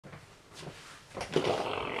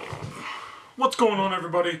What's going on,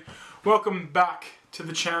 everybody? Welcome back to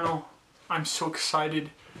the channel. I'm so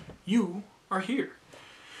excited you are here.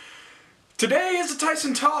 Today is a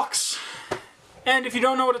Tyson Talks. And if you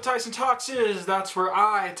don't know what a Tyson Talks is, that's where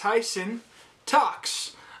I, Tyson,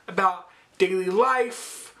 talks about daily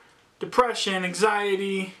life, depression,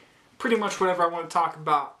 anxiety, pretty much whatever I want to talk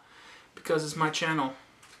about because it's my channel.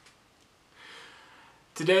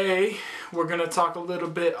 Today, we're going to talk a little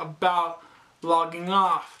bit about logging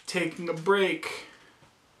off, taking a break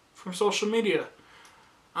from social media.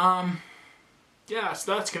 Yeah,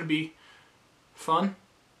 so that's going to be fun.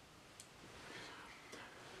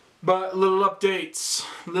 But little updates.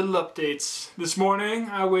 This morning,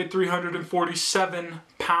 I weighed 347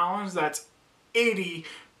 pounds. That's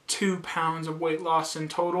 82 pounds of weight loss in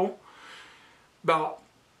total. About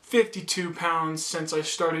 52 pounds since I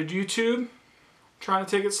started YouTube. Trying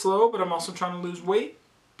to take it slow, but I'm also trying to lose weight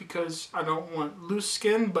because I don't want loose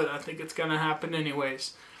skin, but I think it's gonna happen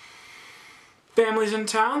anyways. Family's in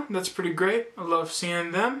town. That's pretty great. I love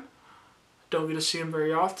seeing them. Don't get to see them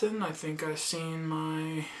very often. I think I've seen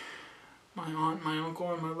my aunt, my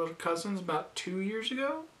uncle, and my little cousins about 2 years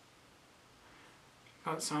ago.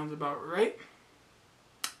 That sounds about right.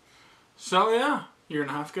 So yeah, year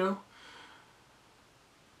and a half ago.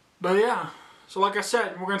 But yeah. So like I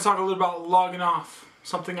said, we're going to talk a little about logging off.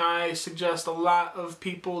 Something I suggest a lot of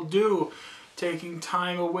people do. Taking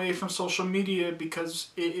time away from social media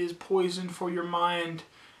because it is poison for your mind.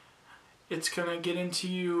 It's going to get into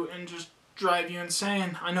you and just drive you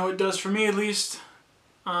insane. I know it does for me at least.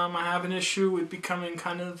 I have an issue with becoming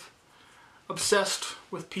kind of obsessed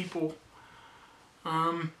with people.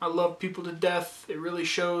 I love people to death. It really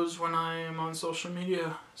shows when I am on social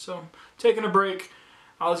media. So taking a break.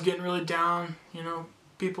 I was getting really down, you know,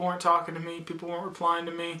 people weren't talking to me, people weren't replying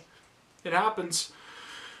to me. It happens.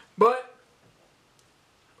 But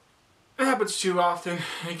it happens too often.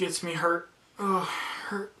 It gets me hurt. But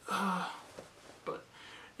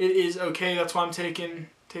it is okay. That's why I'm taking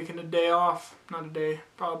a day off. Not a day,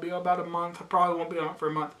 probably about a month. I probably won't be on for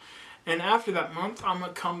a month. And after that month, I'm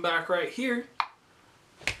going to come back right here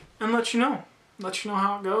and let you know. Let you know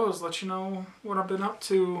how it goes. Let you know what I've been up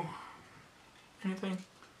to. Anything.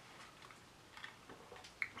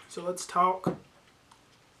 So let's talk.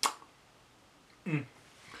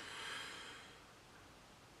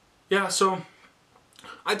 Yeah, so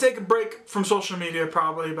I take a break from social media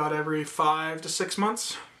probably about every 5 to 6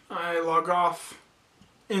 months. I log off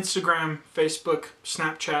Instagram, Facebook,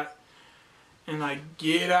 Snapchat, and I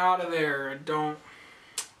get out of there. I don't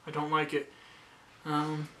like it.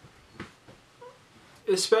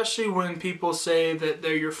 Especially when people say that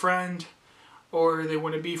they're your friend or they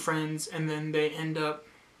want to be friends and then they end up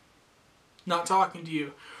not talking to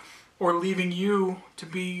you or leaving you to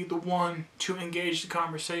be the one to engage the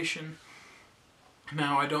conversation.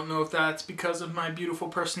 Now, I don't know if that's because of my beautiful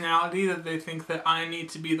personality that they think that I need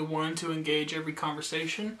to be the one to engage every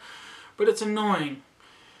conversation, but it's annoying.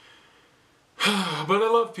 But I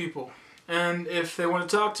love people, and if they want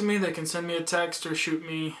to talk to me, they can send me a text or shoot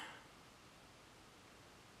me.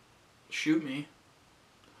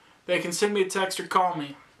 They can send me a text or call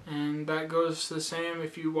me. And that goes the same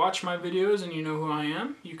if you watch my videos and you know who I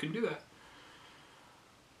am, you can do that.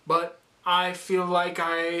 But I feel like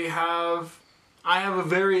I have a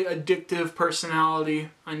very addictive personality.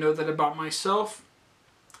 I know that about myself.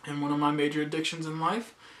 And one of my major addictions in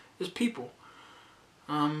life is people.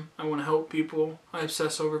 I want to help people. I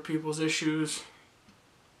obsess over people's issues.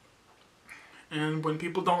 And when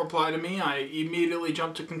people don't reply to me, I immediately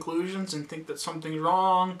jump to conclusions and think that something's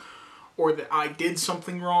wrong or that I did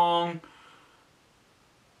something wrong.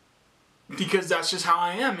 Because that's just how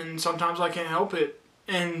I am, and sometimes I can't help it.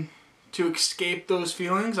 And to escape those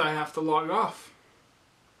feelings, I have to log off.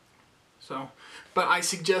 So, but I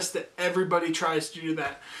suggest that everybody tries to do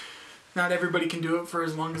that. Not everybody can do it for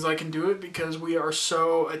as long as I can do it because we are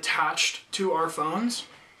so attached to our phones.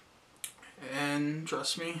 And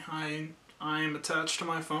trust me, I am attached to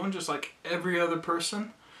my phone just like every other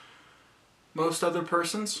person. Most other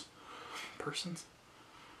persons.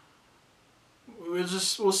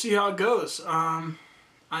 We'll see how it goes.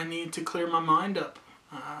 I need to clear my mind up.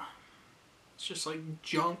 It's just like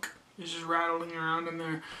junk. It's just rattling around in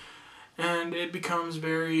there. And it becomes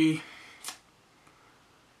very...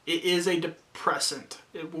 It is a depressant.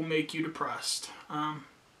 It will make you depressed. I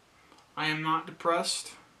am not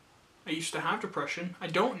depressed. I used to have depression. I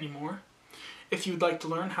don't anymore. If you'd like to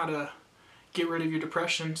learn how to get rid of your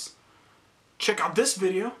depressions, check out this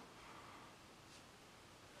video.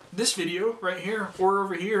 This video right here or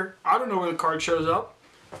over here. I don't know where the card shows up,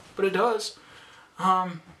 but it does.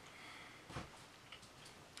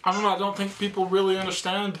 I don't know, I don't think people really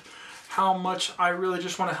understand how much I really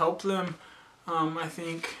just want to help them. I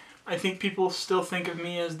think people still think of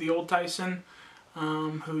me as the old Tyson,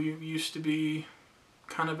 who used to be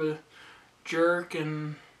kind of a jerk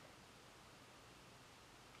and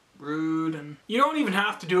rude, and you don't even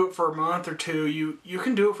have to do it for a month or two. You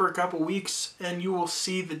can do it for a couple weeks and you will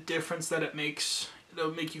see the difference that it makes.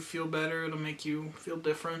 It'll make you feel better, it'll make you feel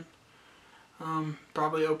different.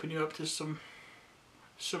 Probably open you up to some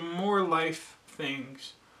more life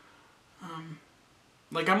things.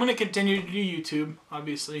 Like, I'm going to continue to do YouTube,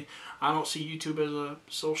 obviously. I don't see YouTube as a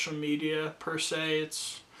social media per se.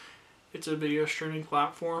 It's a video streaming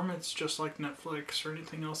platform. It's just like Netflix or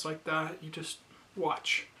anything else like that. You just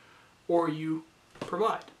watch or you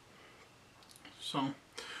provide. So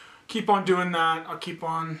keep on doing that. I'll keep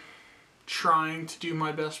on trying to do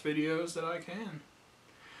my best videos that I can.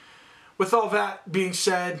 With all that being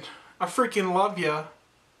said, I freaking love ya.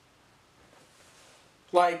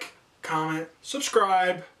 Like, comment,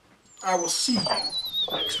 subscribe. I will see you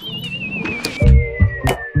next week.